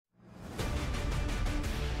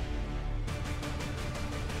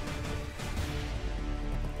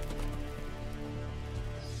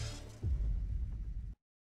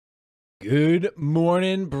Good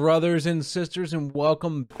morning, brothers and sisters, and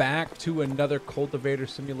welcome back to another Cultivator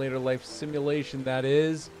Simulator Life simulation that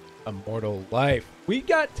is Immortal Life. We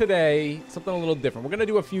got today something a little different. We're going to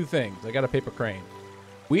do a few things. I got a paper crane.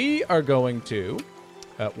 We are going to,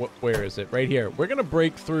 where is it? Right here. We're going to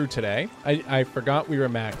break through today. I forgot we were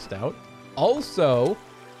maxed out. Also,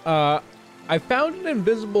 I found an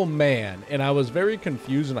invisible man, and I was very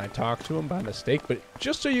confused, and I talked to him by mistake, but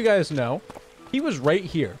just so you guys know, he was right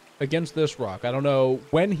here against this rock. I don't know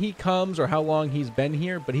when he comes or how long he's been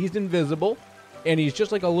here, but he's invisible, and he's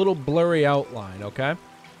just like a little blurry outline, okay?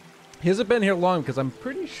 He hasn't been here long because I'm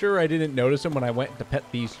pretty sure I didn't notice him when I went to pet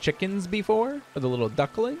these chickens before, or the little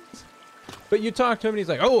ducklings. But you talk to him, and he's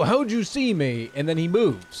like, oh, how'd you see me? And then he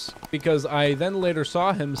moves, because I then later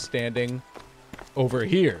saw him standing over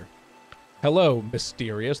here. Hello,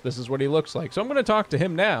 mysterious. This is what he looks like. So I'm going to talk to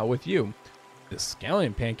him now with you. This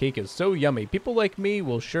scallion pancake is so yummy. People like me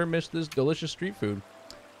will sure miss this delicious street food.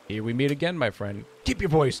 Here we meet again, my friend. Keep your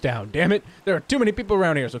voice down, damn it. There are too many people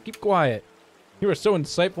around here, so keep quiet. You are so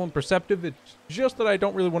insightful and perceptive. It's just that I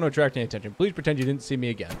don't really want to attract any attention. Please pretend you didn't see me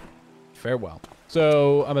again. Farewell.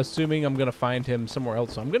 So I'm assuming I'm going to find him somewhere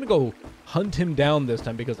else. So I'm going to go hunt him down this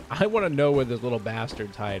time because I want to know where this little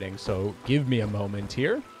bastard's hiding. So give me a moment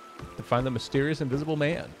here to find the mysterious invisible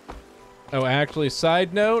man. Oh, actually,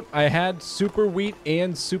 side note, I had super wheat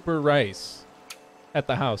and super rice at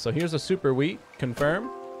the house. So here's a super wheat, confirm.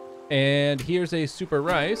 And here's a super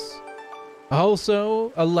rice.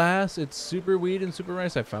 Also, alas, it's super wheat and super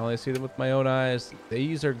rice. I finally see them with my own eyes.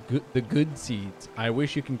 These are the good seeds. I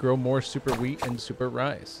wish you can grow more super wheat and super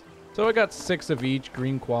rice. So I got 6 of each,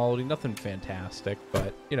 green quality, nothing fantastic,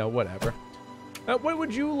 but, you know, whatever. What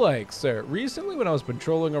would you like, sir? Recently, when I was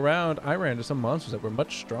patrolling around, I ran into some monsters that were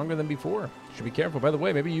much stronger than before. Should be careful. By the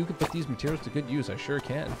way, maybe you could put these materials to good use. I sure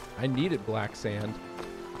can. I needed black sand.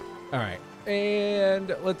 All right.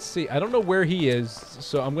 And let's see. I don't know where he is,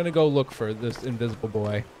 so I'm going to go look for this invisible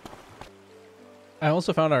boy. I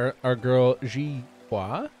also found our girl, Ji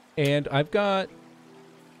Hua, and I've got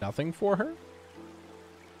nothing for her.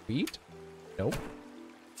 Wheat? Nope.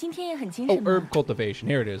 Oh, herb cultivation.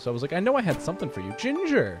 Here it is. I was like, I know I had something for you.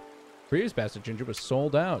 Ginger. Previous batch of ginger was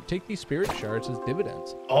sold out. Take these spirit shards as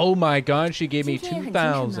dividends. Oh my god, she gave me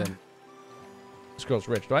 2,000. This girl's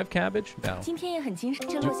rich. Do I have cabbage? No. Okay,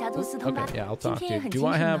 yeah, I'll talk to you. Do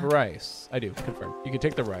I have rice? I do. Confirm. You can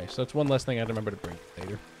take the rice. That's one less thing I remember to bring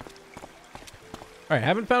later. All right,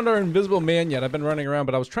 haven't found our invisible man yet. I've been running around,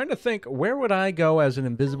 but I was trying to think, where would I go as an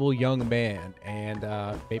invisible young man? And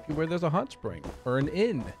maybe where there's a hot spring or an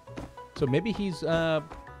inn. So maybe he's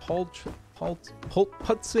putzing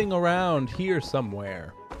around here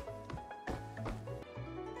somewhere.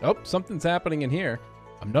 Oh, something's happening in here.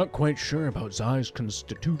 I'm not quite sure about Zai's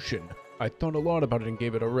constitution. I thought a lot about it and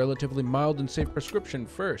gave it a relatively mild and safe prescription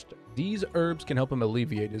first. These herbs can help him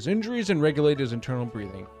alleviate his injuries and regulate his internal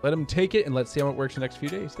breathing. Let him take it and let's see how it works the next few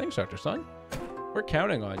days. Thanks, Dr. Sun. We're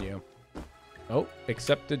counting on you. Oh,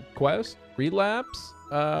 accepted quest. Relapse.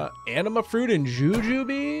 Anima fruit and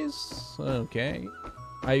jujubes. Okay.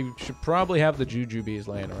 I should probably have the jujubes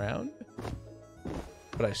laying around.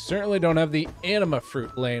 But I certainly don't have the anima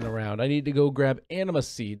fruit laying around. I need to go grab anima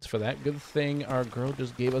seeds for that. Good thing our girl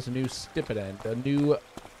just gave us a new stipend, a new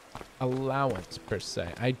allowance per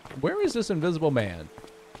se. Where is this invisible man?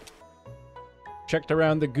 Checked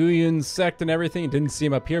around the Guyan sect and everything. Didn't see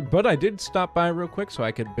him up here, but I did stop by real quick so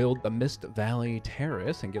I could build the Mist Valley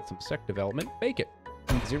Terrace and get some sect development. Make it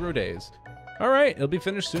in 0 days. All right, it'll be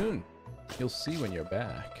finished soon. You'll see when you're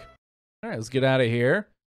back. All right, let's get out of here.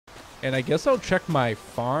 And I guess I'll check my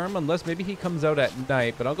farm, unless maybe he comes out at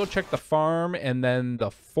night. But I'll go check the farm and then the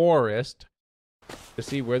forest to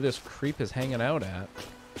see where this creep is hanging out at.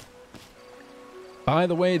 By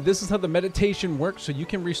the way, this is how the meditation works. So you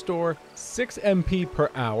can restore 6 MP per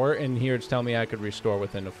hour. And here it's telling me I could restore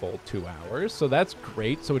within a full 2 hours. So that's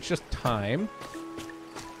great. So it's just time.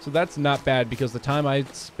 So that's not bad because the time I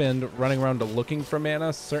spend running around looking for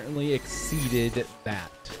mana certainly exceeded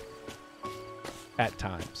that. At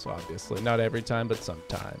times, obviously. Not every time, but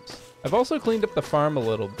sometimes. I've also cleaned up the farm a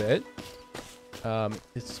little bit.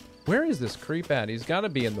 Where is this creep at? He's got to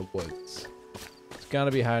be in the woods. He's got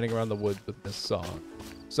to be hiding around the woods with this song.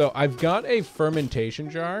 So I've got a fermentation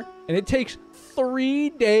jar, and it takes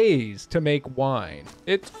 3 days to make wine.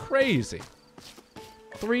 It's crazy.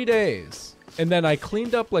 3 days. And then I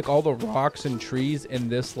cleaned up like all the rocks and trees in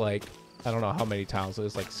this, like, I don't know how many tiles it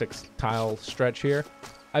is, like 6 tile stretch here.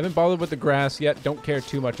 I haven't bothered with the grass yet. Don't care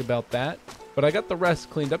too much about that. But I got the rest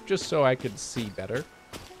cleaned up just so I could see better.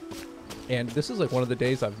 And this is like one of the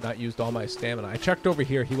days I've not used all my stamina. I checked over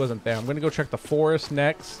here. He wasn't there. I'm going to go check the forest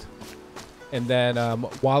next. And then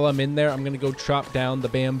while I'm in there, I'm going to go chop down the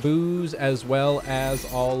bamboos as well as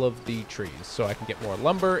all of the trees. So I can get more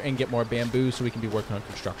lumber and get more bamboo so we can be working on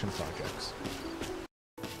construction projects.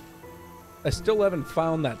 I still haven't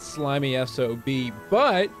found that slimy SOB,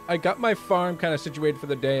 but I got my farm kind of situated for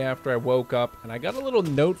the day after I woke up. And I got a little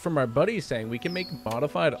note from our buddy saying we can make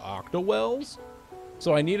modified octowells.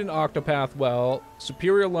 So I need an octopath well,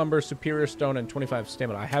 superior lumber, superior stone, and 25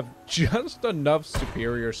 stamina. I have just enough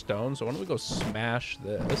superior stone, so why don't we go smash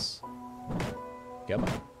this? Come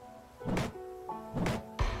on.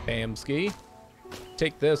 Bamski.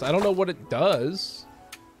 Take this. I don't know what it does.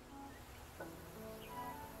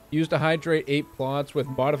 Used to hydrate 8 plots with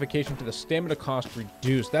modification to the stamina cost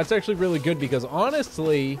reduced. That's actually really good because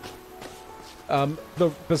honestly,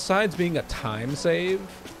 besides being a time save,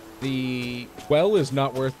 the well is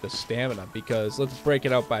not worth the stamina because let's break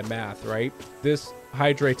it out by math, right? This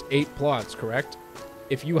hydrates 8 plots, correct?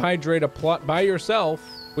 If you hydrate a plot by yourself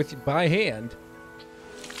by hand,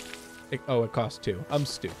 it costs 2. I'm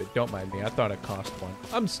stupid. Don't mind me. I thought it cost 1.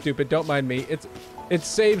 I'm stupid. Don't mind me. It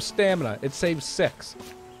saves stamina. It saves 6.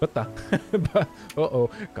 But the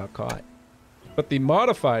got caught. But the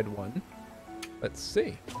modified one, let's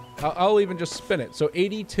see. I'll even just spin it. So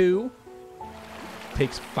 82.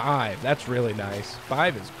 Takes 5. That's really nice.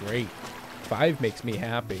 5 is great. 5 makes me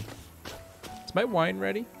happy. Is my wine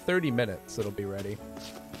ready? 30 minutes it'll be ready.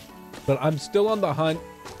 But I'm still on the hunt.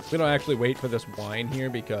 We don't actually wait for this wine here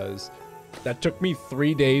because that took me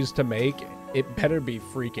 3 days to make. It better be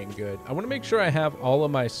freaking good. I want to make sure I have all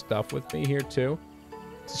of my stuff with me here too.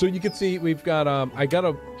 So you can see we've got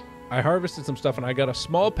I harvested some stuff and I got a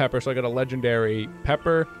small pepper, so I got a legendary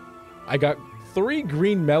pepper. I got 3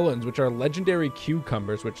 green melons, which are legendary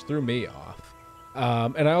cucumbers, which threw me off.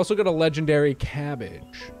 And I also got a legendary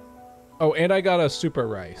cabbage. Oh, and I got a super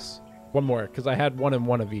rice. One more, because I had 1 and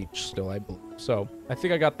 1 of each still, I believe. So I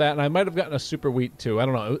think I got that, and I might have gotten a super wheat too. I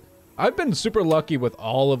don't know. I've been super lucky with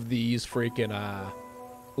all of these freaking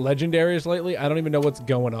legendaries lately. I don't even know what's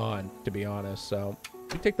going on, to be honest. So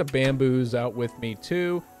let me take the bamboos out with me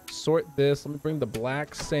too. Sort this. Let me bring the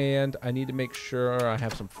black sand. I need to make sure I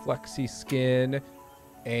have some flexi skin.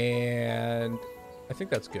 And I think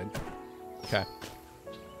that's good. Okay.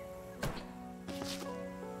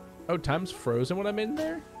 Oh, time's frozen when I'm in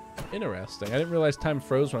there? Interesting. I didn't realize time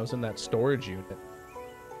froze when I was in that storage unit.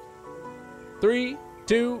 3,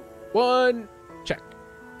 2, 1. Check.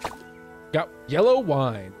 Got yellow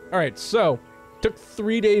wine. All right, so took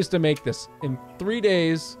 3 days to make this. In 3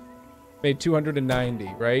 days... made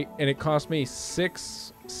 290, right? And it cost me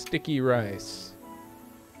 6 sticky rice.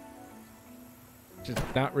 Which is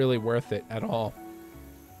not really worth it at all.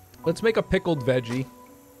 Let's make a pickled veggie.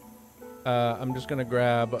 I'm just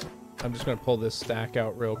gonna pull this stack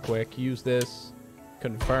out real quick. Use this.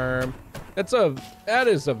 Confirm. That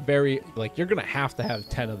is a very, like, you're gonna have to have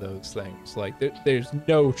 10 of those things. Like, there's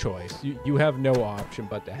no choice. You have no option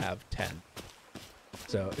but to have 10.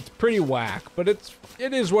 So it's pretty whack, but it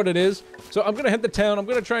is what it is. So I'm gonna head to town. I'm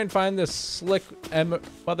gonna try and find this slick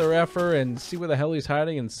mother effer and see where the hell he's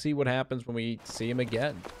hiding and see what happens when we see him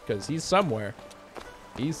again, because he's somewhere.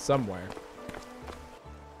 He's somewhere.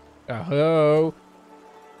 Oh,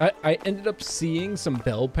 I ended up seeing some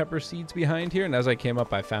bell pepper seeds behind here, and as I came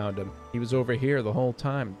up, I found him. He was over here the whole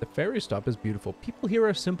time. The ferry stop is beautiful. People here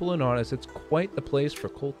are simple and honest. It's quite the place for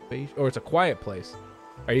cultivation, or it's a quiet place.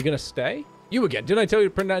 Are you gonna stay? You again. Didn't I tell you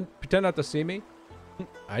to pretend not to see me?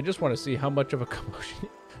 I just want to see how much of a commotion.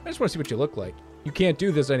 I just want to see what you look like. You can't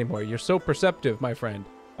do this anymore. You're so perceptive, my friend.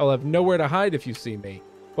 I'll have nowhere to hide if you see me.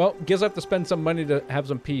 Well, guess I have to spend some money to have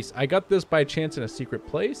some peace. I got this by chance in a secret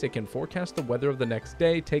place. It can forecast the weather of the next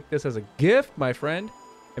day. Take this as a gift, my friend.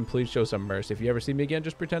 And please show some mercy. If you ever see me again,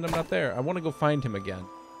 just pretend I'm not there. I want to go find him again.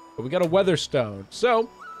 But we got a weather stone. So...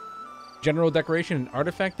 general decoration, an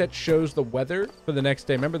artifact that shows the weather for the next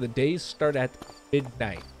day. Remember, the days start at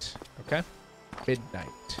midnight. Okay? Midnight.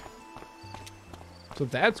 So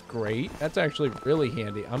that's great. That's actually really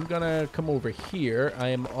handy. I'm gonna come over here. I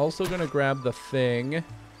am also gonna grab the thing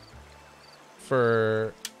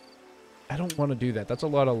for... I don't want to do that. That's a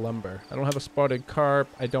lot of lumber. I don't have a spotted carp.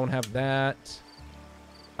 I don't have that.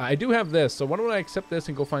 I do have this. So why don't I accept this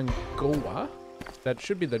and go find Goa? That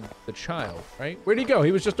should be the child, right? Where'd he go?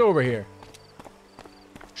 He was just over here.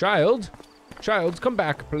 Child? Child, come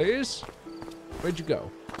back, please. Where'd you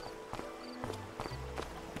go?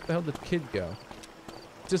 Where the hell did the kid go?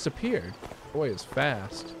 Disappeared. Boy is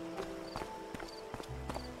fast.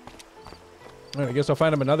 All right, I guess I'll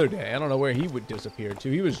find him another day. I don't know where he would disappear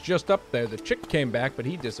to. He was just up there. The chick came back, but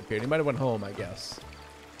he disappeared. He might have went home, I guess.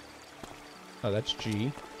 Oh, that's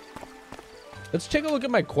G. Let's take a look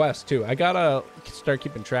at my quest, too. I gotta start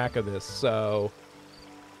keeping track of this. So,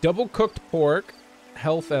 double cooked pork,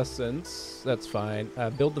 health essence. That's fine.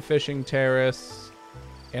 Build the fishing terrace.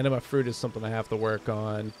 Anima fruit is something I have to work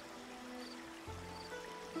on.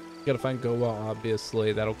 Gotta find Goa,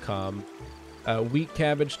 obviously. That'll come. Wheat,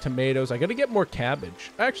 cabbage, tomatoes. I gotta get more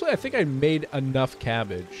cabbage. Actually, I think I made enough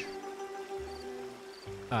cabbage.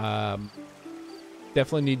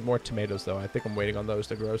 Definitely need more tomatoes, though. I think I'm waiting on those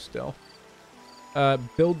to grow still.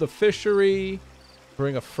 Build the fishery,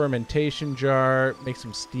 bring a fermentation jar, make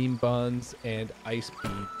some steam buns, and ice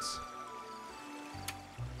beads.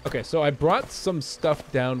 Okay, so I brought some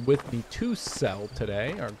stuff down with me to sell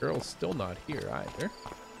today. Our girl's still not here either.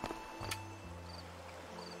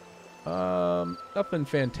 Nothing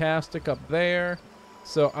fantastic up there.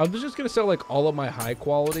 So I'm just going to sell like all of my high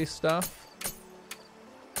quality stuff.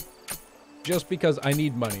 Just because I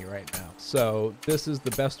need money right now. So this is the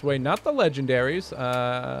best way. Not the legendaries.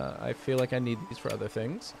 I feel like I need these for other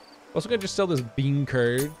things. Also going to just sell this bean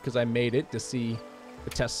curd because I made it to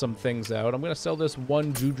test some things out. I'm going to sell this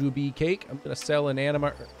one jujube cake. I'm going to sell an anima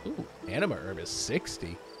herb. Ooh, anima herb is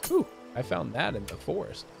 60. Ooh, I found that in the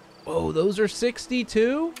forest. Whoa, those are 60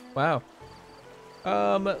 too? Wow.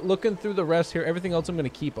 Looking through the rest here, everything else I'm going to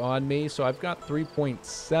keep on me. So I've got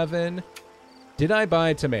 3.7. Did I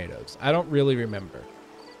buy tomatoes? I don't really remember,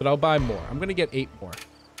 but I'll buy more. I'm going to get 8 more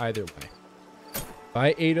either way.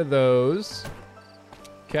 Buy 8 of those.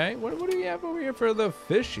 Okay, what do we have over here for the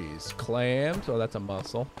fishies? Clams. Oh, that's a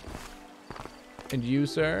mussel. And you,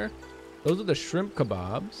 sir? Those are the shrimp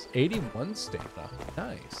kebabs. 81 stamina.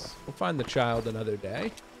 Nice. We'll find the child another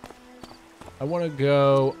day. I want to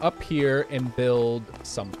go up here and build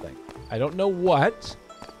something. I don't know what,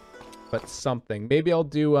 but something. Maybe I'll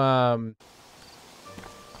do,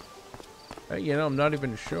 you know, I'm not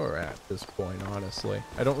even sure at this point, honestly.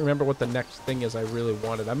 I don't remember what the next thing is I really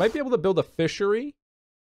wanted. I might be able to build a fishery,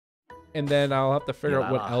 and then I'll have to figure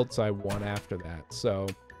out what else I want after that. So,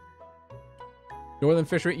 northern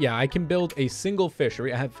fishery. Yeah, I can build a single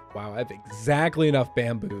fishery. I have exactly enough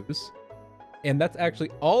bamboos. And that's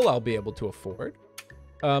actually all I'll be able to afford.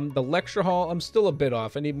 The lecture hall, I'm still a bit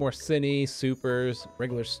off. I need more cine, supers,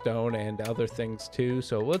 regular stone, and other things too.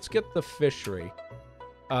 So let's get the fishery.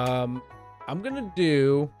 I'm going to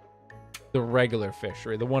do the regular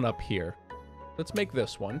fishery, the one up here. Let's make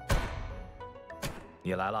this one.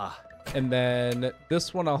 And then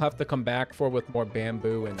this one I'll have to come back for with more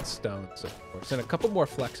bamboo and stones, of course. And a couple more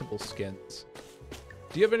flexible skins.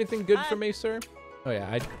 Do you have anything good for me, sir? Oh, yeah,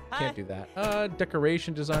 I can't do that.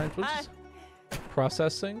 Decoration designs. What's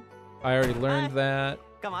processing? I already learned that.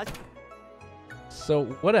 Come on. So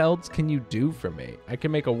what else can you do for me? I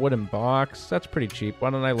can make a wooden box. That's pretty cheap.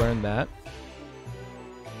 Why don't I learn that?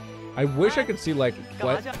 I wish I could see, like,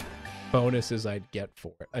 what bonuses I'd get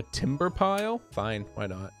for it. A timber pile? Fine. Why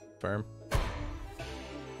not? Firm.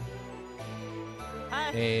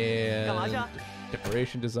 And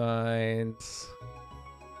decoration designs.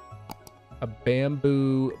 A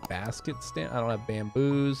bamboo basket stand. I don't have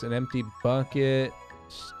bamboos. An empty bucket.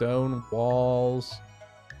 Stone walls.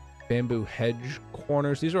 Bamboo hedge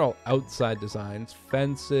corners. These are all outside designs.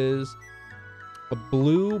 Fences. A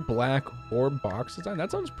blue, black orb box design. That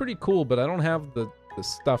sounds pretty cool, but I don't have the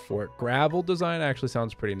stuff for it. Gravel design actually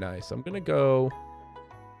sounds pretty nice. I'm going to go...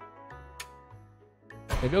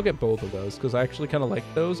 Maybe I'll get both of those, because I actually kind of like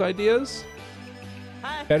those ideas.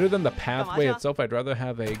 Better than the pathway itself. I'd rather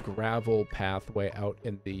have a gravel pathway out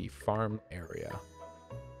in the farm area.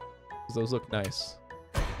 Because those look nice.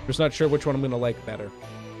 Just not sure which one I'm going to like better.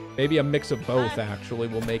 Maybe a mix of both, actually,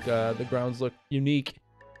 will make the grounds look unique.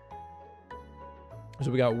 So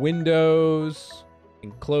we got windows,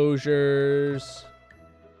 enclosures,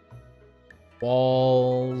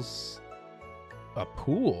 walls, a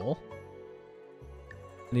pool.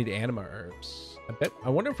 I need anima herbs. I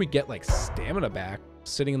wonder if we get, like, stamina back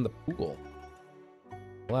sitting in the pool.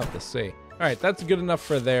 We'll have to see. All right, that's good enough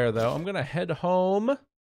for there, though. I'm going to head home.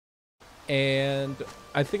 And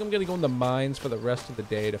I think I'm going to go in the mines for the rest of the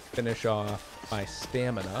day to finish off my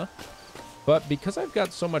stamina. But because I've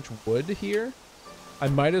got so much wood here, I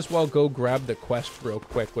might as well go grab the quest real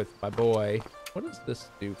quick with my boy. What does this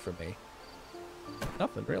do for me?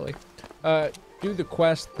 Nothing, really. Do the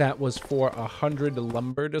quest that was for 100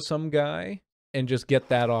 lumber to some guy and just get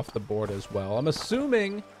that off the board as well. I'm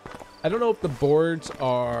assuming... I don't know if the boards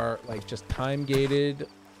are, like, just time-gated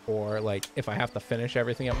or, like, if I have to finish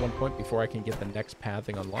everything at one point before I can get the next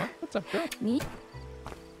pathing unlocked. What's up, girl? Me?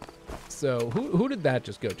 So, who did that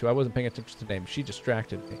just go to? I wasn't paying attention to the name. She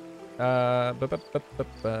distracted me.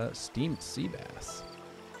 Steamed sea bass.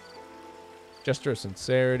 Gesture of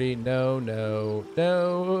sincerity. No, no,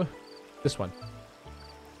 no. This one.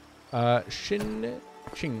 Shin.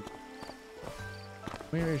 Ching.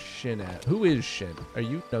 Where is Shin at? Who is Shin? Are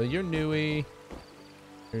you? No, you're Nui.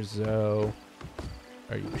 You're Zoe.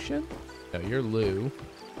 Are you Shin? No, you're Lou.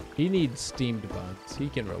 He needs steamed buns. He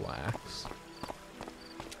can relax.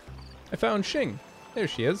 I found Shing. There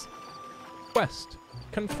she is. Quest.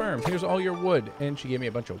 Confirm. Here's all your wood. And she gave me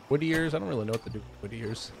a bunch of wood ears. I don't really know what to do with wood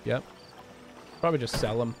ears. Yep. Probably just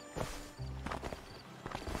sell them.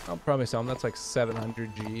 I'll probably sell them. That's like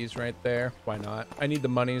 700 G's right there. Why not? I need the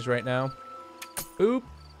monies right now. Oop.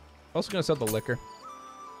 Also gonna sell the liquor.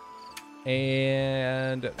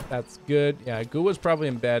 And that's good. Yeah, Gua's probably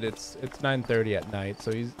in bed. It's 9:30 at night,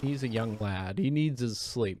 so he's a young lad. He needs his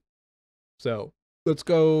sleep. So let's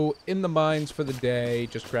go in the mines for the day.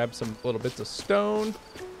 Just grab some little bits of stone.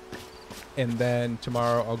 And then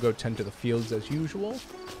tomorrow I'll go tend to the fields as usual.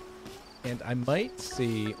 And I might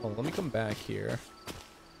see... Oh, let me come back here.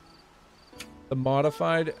 The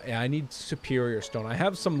modified... Yeah, I need superior stone. I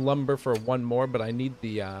have some lumber for one more, but I need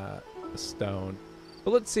the stone.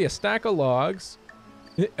 But let's see. A stack of logs.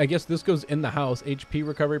 I guess this goes in the house. HP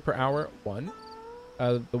recovery per hour, 1.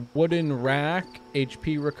 The wooden rack,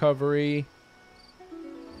 HP recovery...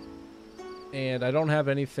 And I don't have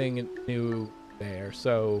anything new there,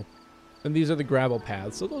 so... And these are the gravel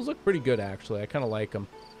paths, so those look pretty good, actually. I kind of like them.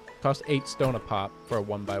 Cost 8 stone a pop for a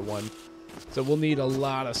 1x1. So we'll need a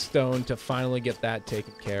lot of stone to finally get that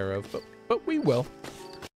taken care of, but we will.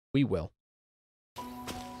 We will.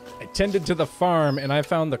 I tended to the farm, and I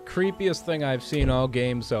found the creepiest thing I've seen all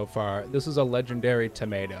game so far. This is a legendary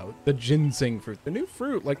tomato, the ginseng fruit. The new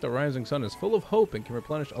fruit, like the rising sun, is full of hope and can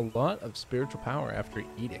replenish a lot of spiritual power after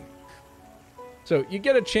eating. So you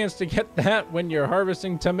get a chance to get that when you're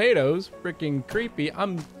harvesting tomatoes. Freaking creepy.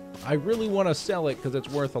 I really want to sell it because it's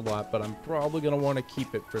worth a lot, but I'm probably going to want to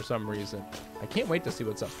keep it for some reason. I can't wait to see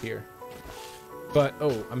what's up here. But,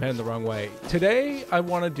 oh, I'm heading the wrong way. Today, I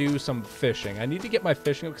want to do some fishing. I need to get my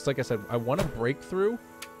fishing up because, like I said, I want to break through.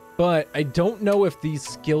 But I don't know if these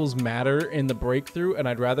skills matter in the breakthrough, and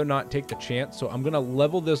I'd rather not take the chance. So I'm going to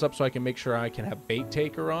level this up so I can make sure I can have bait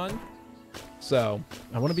taker on. So,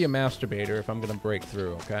 I want to be a masturbator if I'm going to break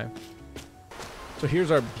through, okay? So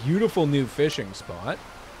here's our beautiful new fishing spot.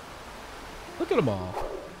 Look at them all.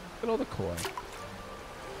 Look at all the koi.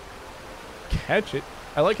 Catch it.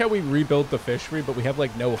 I like how we rebuilt the fishery, but we have,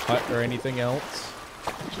 like, no hut or anything else.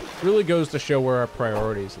 It really goes to show where our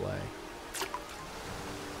priorities lay.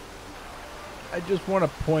 I just want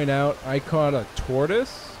to point out, I caught a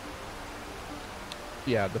tortoise.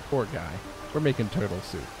 Yeah, the poor guy. We're making turtle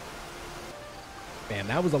soup. Man,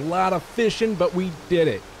 that was a lot of fishing, but we did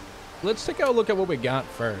it. Let's take a look at what we got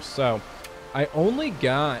first. So, I only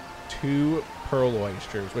got 2 pearl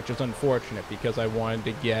oysters, which is unfortunate because I wanted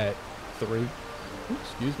to get 3.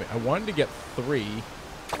 Excuse me. I wanted to get 3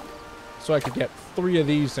 so I could get 3 of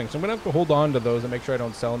these things. So I'm going to have to hold on to those and make sure I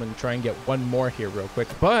don't sell them and try and get 1 more here real quick.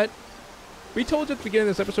 But we told you at the beginning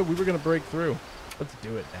of this episode we were going to break through. Let's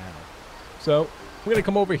do it now. So, we're going to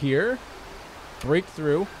come over here. Break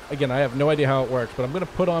through. Again, I have no idea how it works, but I'm going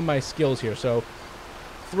to put on my skills here. So,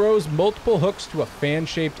 throws multiple hooks to a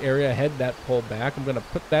fan-shaped area. Head that pull back. I'm going to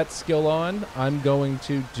put that skill on. I'm going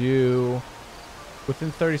to do...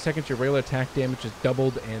 Within 30 seconds, your regular attack damage is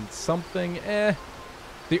doubled and something.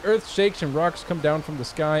 The earth shakes and rocks come down from the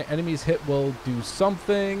sky. Enemies hit will do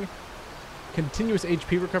something. Continuous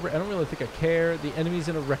HP recovery. I don't really think I care. The enemies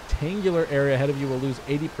in a rectangular area ahead of you will lose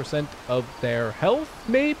 80% of their health,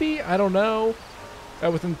 maybe? I don't know.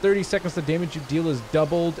 Within 30 seconds, the damage you deal is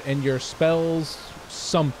doubled, and your spells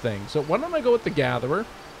something. So why don't I go with the Gatherer?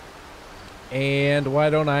 And why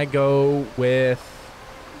don't I go with...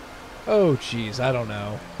 Oh, geez, I don't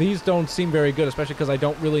know. These don't seem very good, especially because I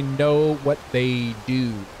don't really know what they do.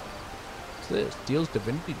 What's this? Deals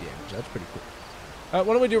divinity damage. That's pretty cool.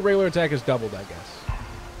 Why don't we do regular attack is doubled, I guess.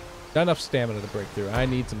 Not enough stamina to break through. I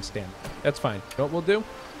need some stamina. That's fine. You know what we'll do?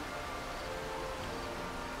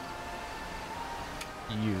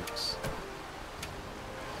 Use.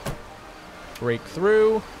 Break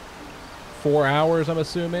through. 4 hours, I'm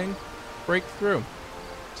assuming. Break through.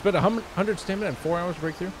 Spend 100 stamina and 4 hours to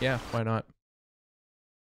break through? Yeah, why not?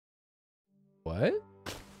 What?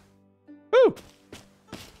 Ooh!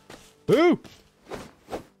 Ooh!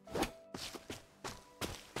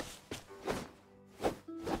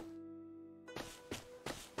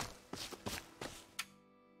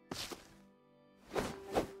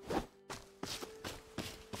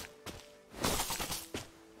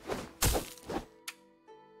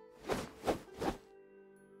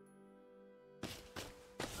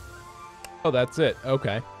 Oh, that's it.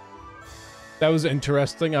 Okay. That was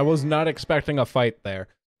interesting. I was not expecting a fight there.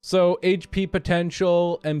 So HP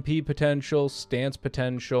potential, MP potential, stance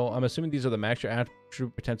potential. I'm assuming these are the max. Your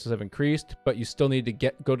attribute potentials have increased, but you still need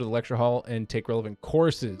to go to the lecture hall and take relevant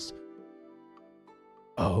courses.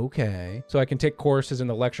 Okay. So I can take courses in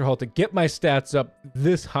the lecture hall to get my stats up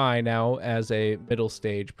this high now as a middle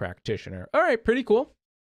stage practitioner. All right, pretty cool.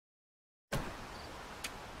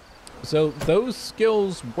 So those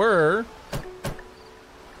skills were...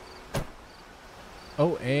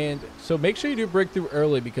 Oh, and so make sure you do breakthrough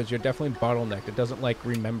early because you're definitely bottlenecked. It doesn't, like,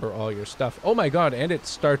 remember all your stuff. Oh my god, and it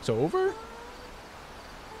starts over?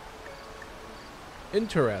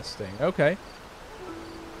 Interesting. Okay.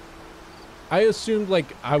 I assumed, like,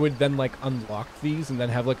 I would then, like, unlock these and then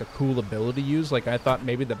have, like, a cool ability use. Like, I thought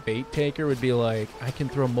maybe the bait taker would be like, I can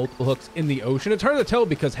throw multiple hooks in the ocean. It's hard to tell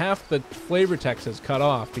because half the flavor text is cut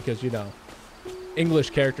off because, you know, English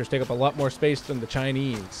characters take up a lot more space than the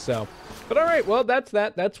Chinese, so... But all right, well, that's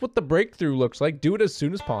that. That's what the breakthrough looks like. Do it as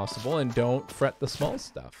soon as possible and don't fret the small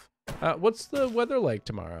stuff. What's the weather like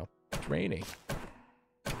tomorrow? It's raining.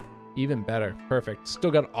 Even better. Perfect.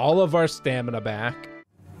 Still got all of our stamina back.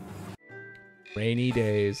 Rainy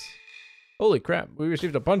days. Holy crap. We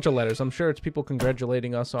received a bunch of letters. I'm sure it's people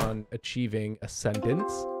congratulating us on achieving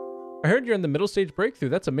ascendance. I heard you're in the middle stage breakthrough.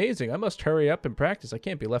 That's amazing. I must hurry up and practice. I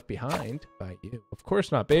can't be left behind by you. Of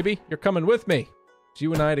course not, baby. You're coming with me. It's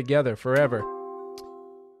you and I together forever.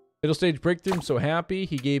 Middle stage breakthrough. I'm so happy.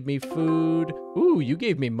 He gave me food. Ooh, you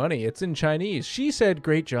gave me money. It's in Chinese. She said,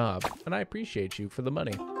 great job. And I appreciate you for the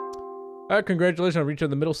money. Congratulations on reaching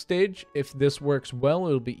the middle stage. If this works well,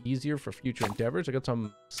 it'll be easier for future endeavors. I got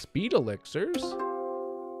some speed elixirs.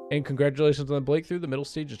 And congratulations on the breakthrough. The middle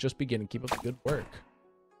stage is just beginning. Keep up the good work.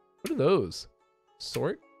 What are those?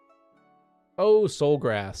 Sort? Oh, soul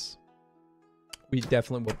grass. We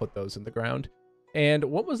definitely will put those in the ground. And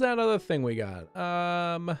what was that other thing we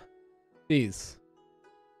got? These.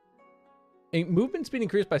 Movement speed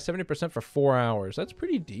increased by 70% for 4 hours. That's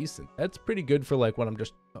pretty decent. That's pretty good for like when I'm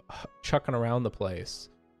just chucking around the place.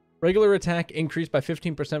 Regular attack increased by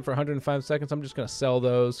 15% for 105 seconds. I'm just going to sell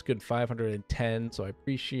those. Good 510. So I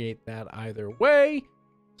appreciate that either way.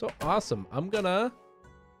 So awesome. I don't know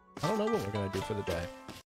what we're going to do for the day.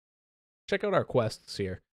 Check out our quests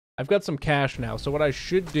here. I've got some cash now. So what I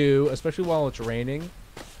should do, especially while it's raining,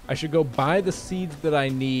 I should go buy the seeds that I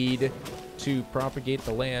need to propagate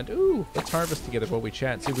the land. Ooh, let's harvest together while we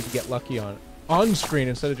chat. See if we can get lucky on screen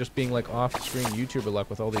instead of just being like off-screen YouTuber luck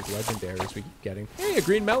with all these legendaries we keep getting. Hey, a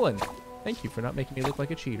green melon. Thank you for not making me look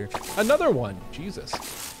like a cheater. Another one.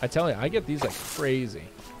 Jesus. I tell you, I get these like crazy.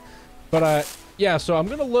 But yeah, so I'm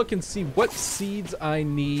going to look and see what seeds I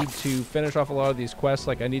need to finish off a lot of these quests.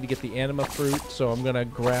 Like I need to get the anima fruit, so I'm going to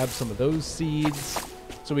grab some of those seeds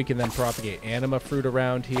so we can then propagate anima fruit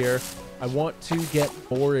around here. I want to get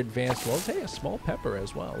more advanced wells. Hey, a small pepper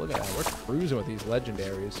as well. Look at that. We're cruising with these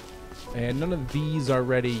legendaries. And none of these are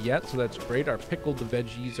ready yet, so that's great. Our pickled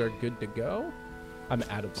veggies are good to go. I'm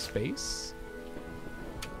out of space.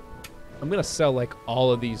 I'm going to sell, like,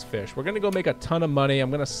 all of these fish. We're going to go make a ton of money.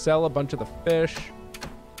 I'm going to sell a bunch of the fish.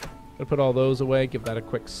 I'm going to put all those away. Give that a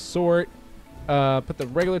quick sort. Put the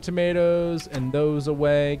regular tomatoes and those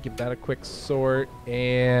away. Give that a quick sort.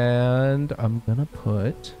 And I'm going to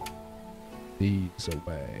put these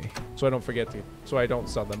away. So I don't forget to. So I don't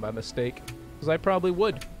sell them by mistake. Because I probably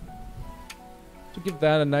would. So give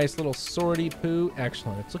that a nice little sorty poo.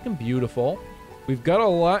 Excellent. It's looking beautiful. We've got a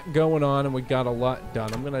lot going on and we got a lot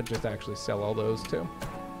done. I'm going to just actually sell all those too.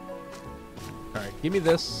 All right, give me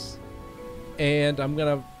this. And I'm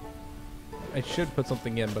going to... I should put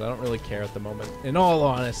something in, but I don't really care at the moment. In all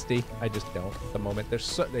honesty, I just don't at the moment.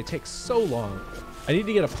 They take so long. I need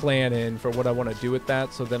to get a plan in for what I want to do with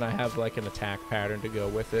that, so then I have like an attack pattern to go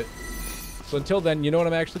with it. So until then, you know what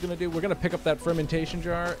I'm actually going to do? We're going to pick up that fermentation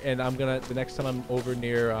jar, and I'm going to, the next time I'm over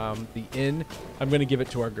near the inn, I'm going to give it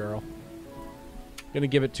to our girl. Going to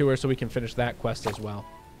give it to her so we can finish that quest as well.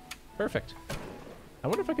 Perfect. I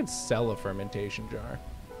wonder if I can sell a fermentation jar.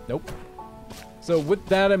 Nope. So with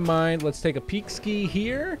that in mind, let's take a peek ski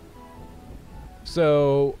here.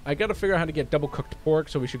 So I got to figure out how to get double cooked pork,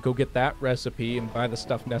 so we should go get that recipe and buy the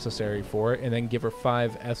stuff necessary for it, and then give her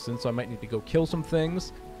 5 essence. So I might need to go kill some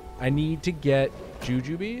things. I need to get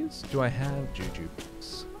jujubes. Do I have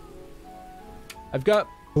jujubes? I've got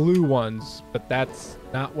blue ones, but that's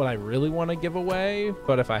not what I really want to give away.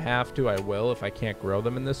 But if I have to, I will, if I can't grow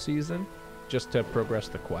them in this season, just to progress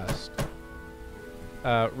the quest.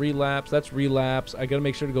 Relapse. That's relapse. I got to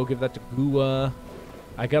make sure to go give that to Gua.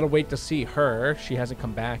 I got to wait to see her. She hasn't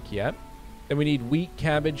come back yet. Then we need wheat,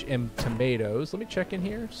 cabbage, and tomatoes. Let me check in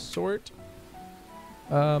here. Sort.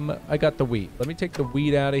 I got the wheat. Let me take the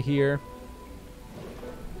wheat out of here.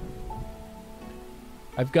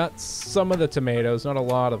 I've got some of the tomatoes, not a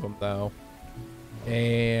lot of them though.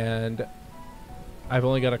 And I've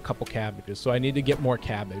only got a couple cabbages, so I need to get more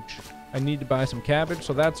cabbage. I need to buy some cabbage,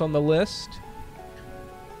 so that's on the list.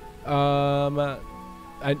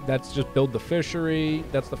 That's just build the fishery.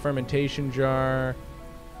 That's the fermentation jar.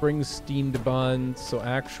 Bring steamed buns. So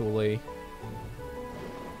actually,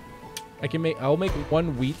 I'll make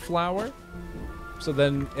 1 wheat flour. So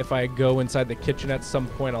then if I go inside the kitchen at some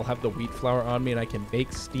point, I'll have the wheat flour on me and I can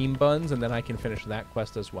bake steam buns, and then I can finish that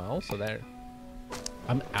quest as well. So there,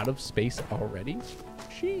 I'm out of space already.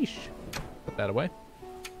 Sheesh. Put that away.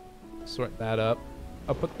 Sort that up.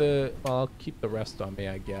 I'll keep the rest on me,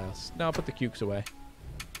 I guess. No, I'll put the cukes away.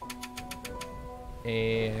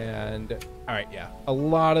 And all right, yeah, a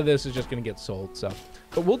lot of this is just gonna get sold, so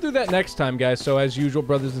but we'll do that next time, guys. So as usual,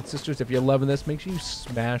 brothers and sisters, if you're loving this, make sure you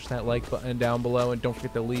smash that like button down below, and don't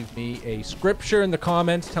forget to leave me a scripture in the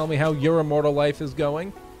comments. Tell me how your immortal life is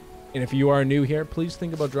going. And if you are new here, please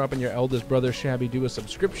think about dropping your eldest brother ShabbyDoo a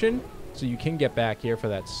subscription so you can get back here for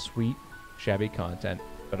that sweet Shabby content.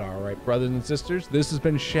 But all right, brothers and sisters, this has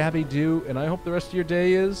been ShabbyDoo, and I hope the rest of your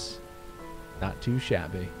day is not too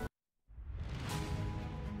shabby.